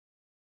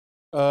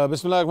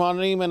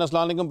Bismillahirrahmanirrahim and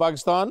Assalamu alaikum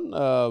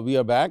Pakistan. We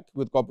are back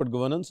with corporate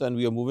governance and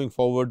we are moving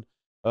forward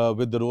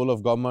with the role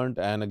of government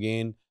and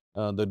again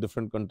the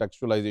different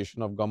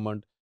contextualization of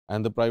government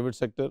and the private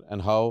sector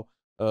and how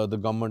the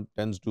government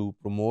tends to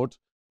promote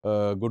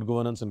good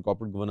governance and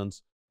corporate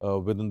governance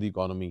within the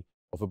economy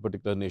of a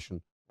particular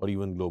nation or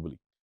even globally.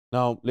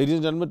 Now, ladies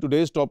and gentlemen,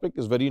 today's topic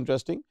is very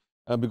interesting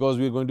because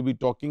we are going to be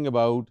talking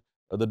about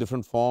the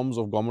different forms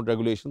of government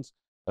regulations.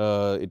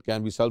 It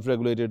can be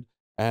self-regulated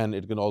and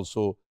it can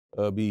also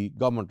be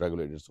government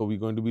regulated. So we're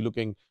going to be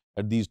looking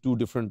at these two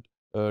different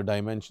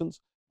dimensions.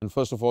 And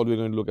first of all, we're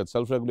going to look at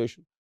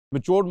self-regulation.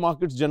 Matured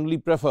markets generally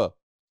prefer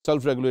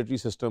self-regulatory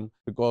system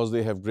because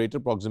they have greater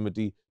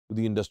proximity to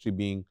the industry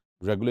being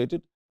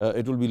regulated.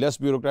 It will be less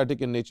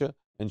bureaucratic in nature,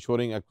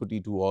 ensuring equity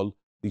to all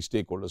the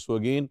stakeholders. So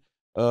again,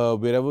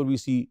 wherever we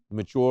see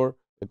mature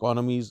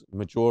economies,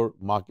 mature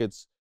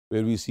markets,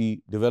 where we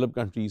see developed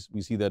countries,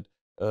 we see that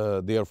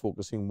they are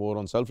focusing more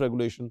on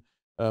self-regulation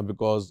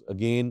because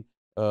again,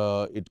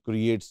 it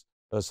creates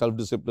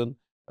self-discipline.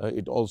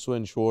 It also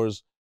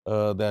ensures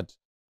that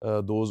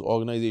those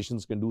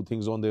organizations can do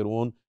things on their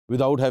own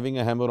without having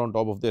a hammer on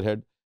top of their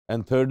head.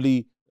 And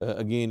thirdly,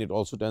 again, it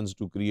also tends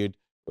to create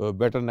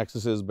better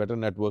nexuses, better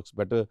networks,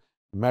 better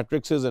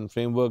matrices and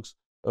frameworks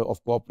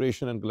of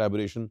cooperation and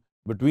collaboration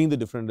between the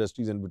different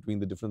industries and between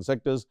the different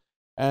sectors.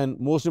 And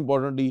most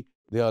importantly,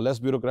 they are less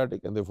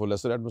bureaucratic and therefore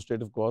lesser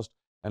administrative cost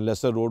and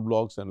lesser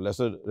roadblocks and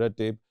lesser red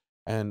tape,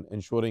 and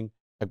ensuring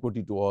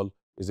equity to all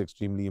is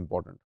extremely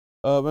important.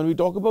 When we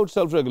talk about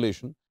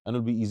self-regulation, and it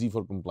will be easy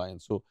for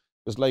compliance. So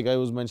just like I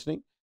was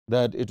mentioning,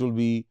 that it will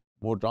be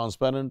more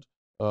transparent,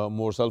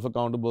 more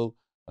self-accountable,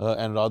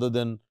 and rather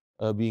than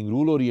being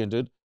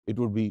rule-oriented, it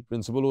would be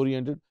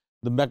principle-oriented.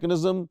 The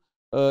mechanism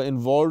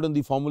involved in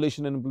the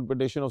formulation and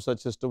implementation of such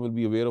system will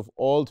be aware of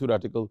all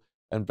theoretical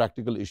and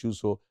practical issues.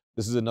 So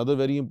this is another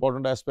very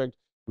important aspect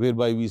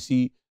whereby we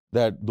see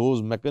that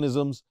those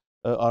mechanisms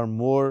are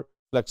more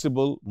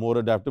flexible, more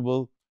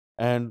adaptable,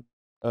 and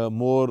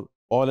more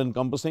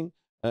all-encompassing,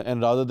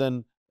 and rather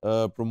than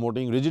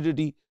promoting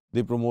rigidity,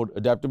 they promote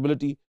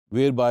adaptability,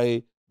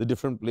 whereby the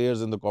different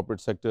players in the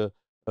corporate sector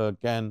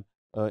can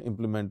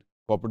implement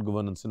corporate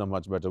governance in a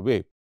much better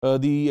way.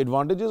 The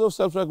advantages of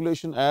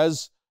self-regulation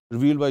as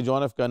revealed by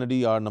John F.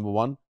 Kennedy are: number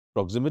one,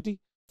 proximity,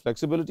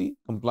 flexibility,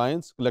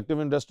 compliance, collective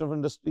interest of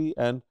industry,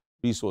 and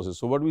resources.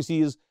 So what we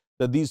see is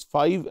that these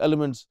five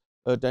elements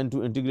tend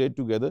to integrate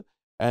together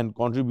and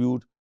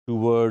contribute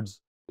towards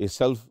a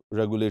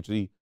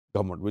self-regulatory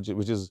government,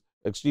 which is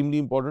extremely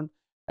important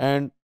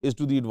and is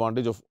to the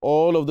advantage of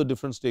all of the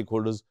different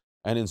stakeholders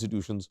and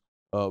institutions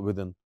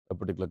within a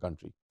particular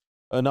country.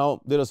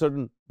 Now, there are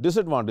certain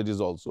disadvantages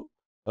also,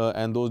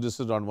 and those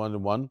disadvantages,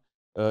 one,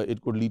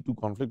 it could lead to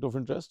conflict of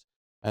interest,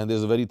 and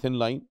there's a very thin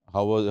line.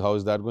 How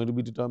is that going to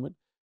be determined?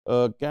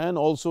 Can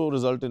also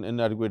result in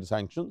inadequate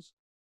sanctions,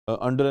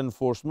 under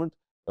enforcement,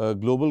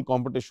 global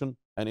competition,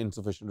 and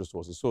insufficient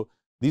resources. So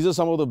these are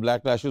some of the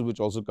backlashes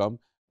which also come.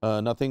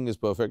 Nothing is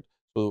perfect.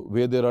 So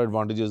where there are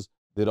advantages,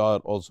 there are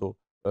also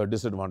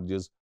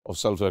disadvantages of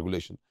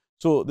self-regulation.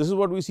 So this is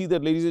what we see,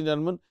 that, ladies and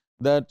gentlemen,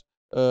 that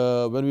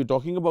when we're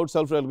talking about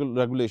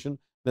self-regulation,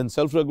 then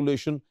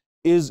self-regulation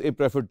is a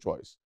preferred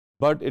choice,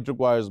 but it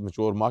requires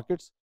mature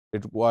markets,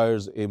 it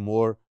requires a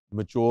more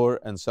mature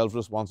and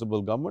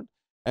self-responsible government,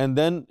 and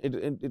then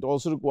it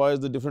also requires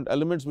the different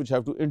elements which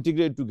have to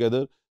integrate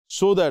together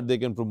so that they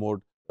can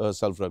promote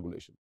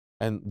self-regulation.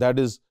 And that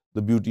is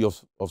the beauty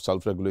of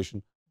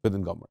self-regulation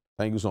within government.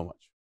 Thank you so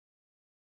much.